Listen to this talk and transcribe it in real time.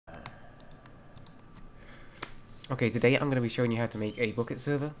Okay, today I'm going to be showing you how to make a Bukkit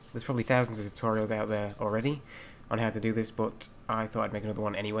server. There's probably thousands of tutorials out there already on how to do this, but I thought I'd make another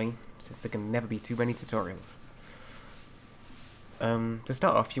one anyway, since there can never be too many tutorials. To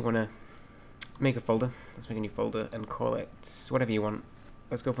start off, you want to make a folder. Let's make a new folder and call it whatever you want.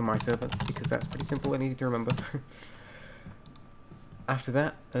 Let's go for my server, because that's pretty simple and easy to remember. After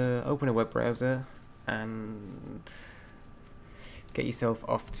that, open a web browser and get yourself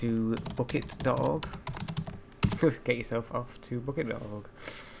off to bukkit.org. Get yourself off to bukkit.org.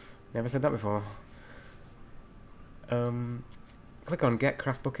 Never said that before. Click on Get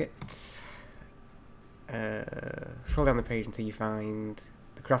Craft Bukkit. Scroll down the page until you find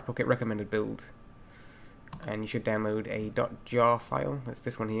the Craft Bukkit recommended build, and you should download a .jar file. That's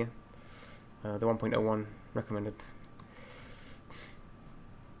this one here, the 1.01 recommended.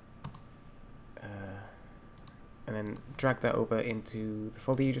 And then drag that over into the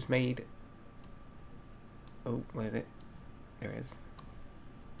folder you just made. Oh, where is it? There it is.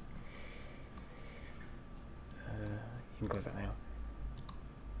 You can close that now.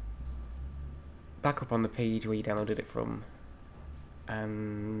 Back up on the page where you downloaded it from,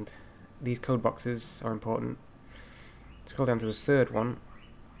 and these code boxes are important. Scroll down to the third one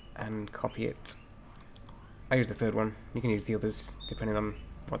and copy it. I use the third one. You can use the others depending on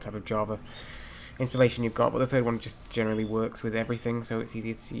what type of Java installation you've got, but the third one just generally works with everything, so it's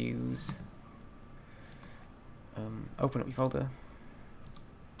easier to use. Open up your folder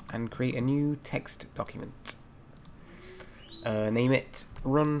and create a new text document. Name it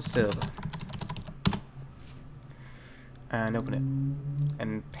Run Server, and open it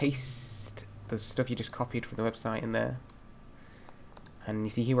and paste the stuff you just copied from the website in there. And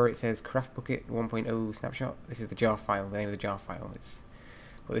you see here where it says Craft Bukkit 1.0 snapshot. This is the jar file, the name of the jar file.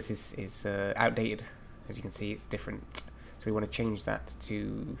 Well, this is outdated. As you can see, it's different. So we want to change that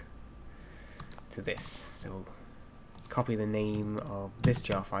to this. So copy the name of this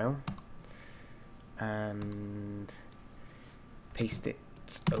jar file and paste it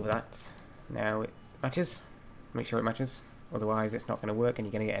over that. Now it matches. Make sure it matches. Otherwise, it's not going to work, and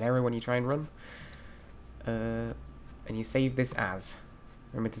you're going to get an error when you try and run. And you save this as.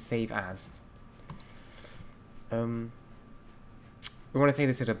 Remember to save as. We want to save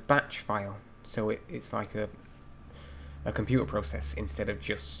this as a batch file, so it's like a computer process instead of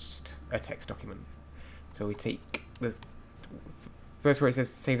just a text document. So we take the first where it says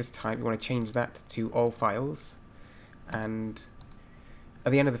save as type, we want to change that to all files, and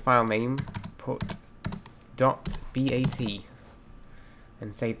at the end of the file name put .bat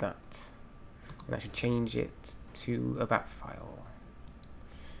and save that, and that should change it to a bat file.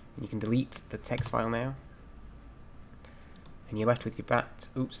 And you can delete the text file now. And you're left with your bat.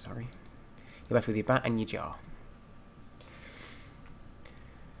 Oops, sorry. You're left with your bat and your jar.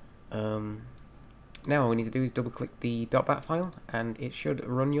 Now all we need to do is double click the .bat file, and it should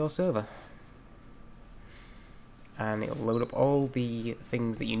run your server. And it'll load up all the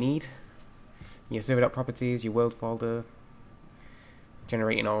things that you need. Your server.properties, your world folder,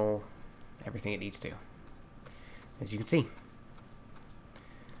 generating everything it needs to, as you can see.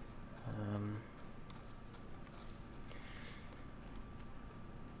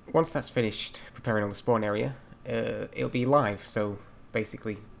 Once that's finished preparing on the spawn area, it'll be live. So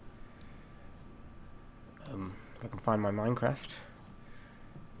basically, if I can find my Minecraft,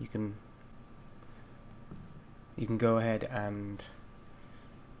 you can go ahead and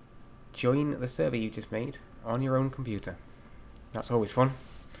join the server you just made on your own computer. That's always fun,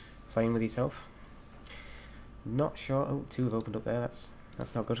 playing with yourself. Not sure. Oh, two have opened up there.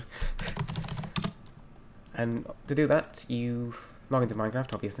 That's not good. And to do that, you log into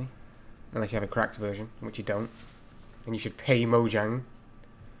Minecraft, obviously, unless you have a cracked version, which you don't, and you should pay Mojang.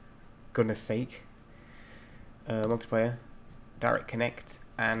 Goodness sake. Multiplayer, direct connect,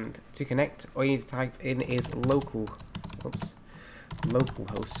 and to connect, all you need to type in is localhost.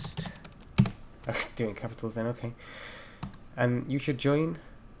 Doing capitals then, okay. And you should join,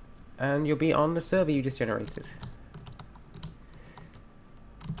 and you'll be on the server you just generated.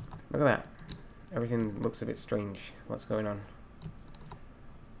 Look at that. Everything looks a bit strange. What's going on?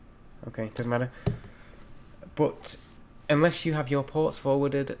 Okay, doesn't matter. But unless you have your ports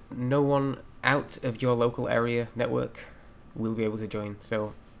forwarded, no one out of your local area network will be able to join.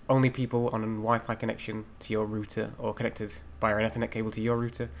 So only people on a Wi-Fi connection to your router or connected via an Ethernet cable to your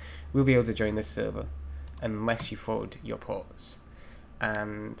router will be able to join this server, unless you forward your ports.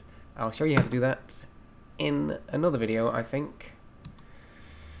 And I'll show you how to do that in another video, I think,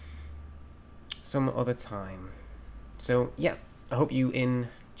 some other time. So yeah, I hope you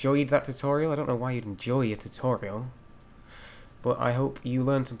enjoyed that tutorial. I don't know why you'd enjoy a tutorial, But I hope you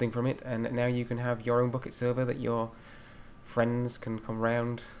learned something from it, and now you can have your own Bukkit server that your friends can come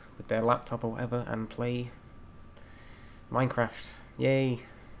round with their laptop or whatever and play Minecraft. Yay!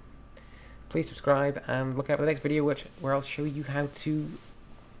 Please subscribe and look out for the next video where I'll show you how to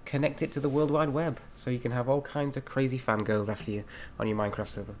connect it to the World Wide Web so you can have all kinds of crazy fangirls after you on your Minecraft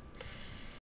server.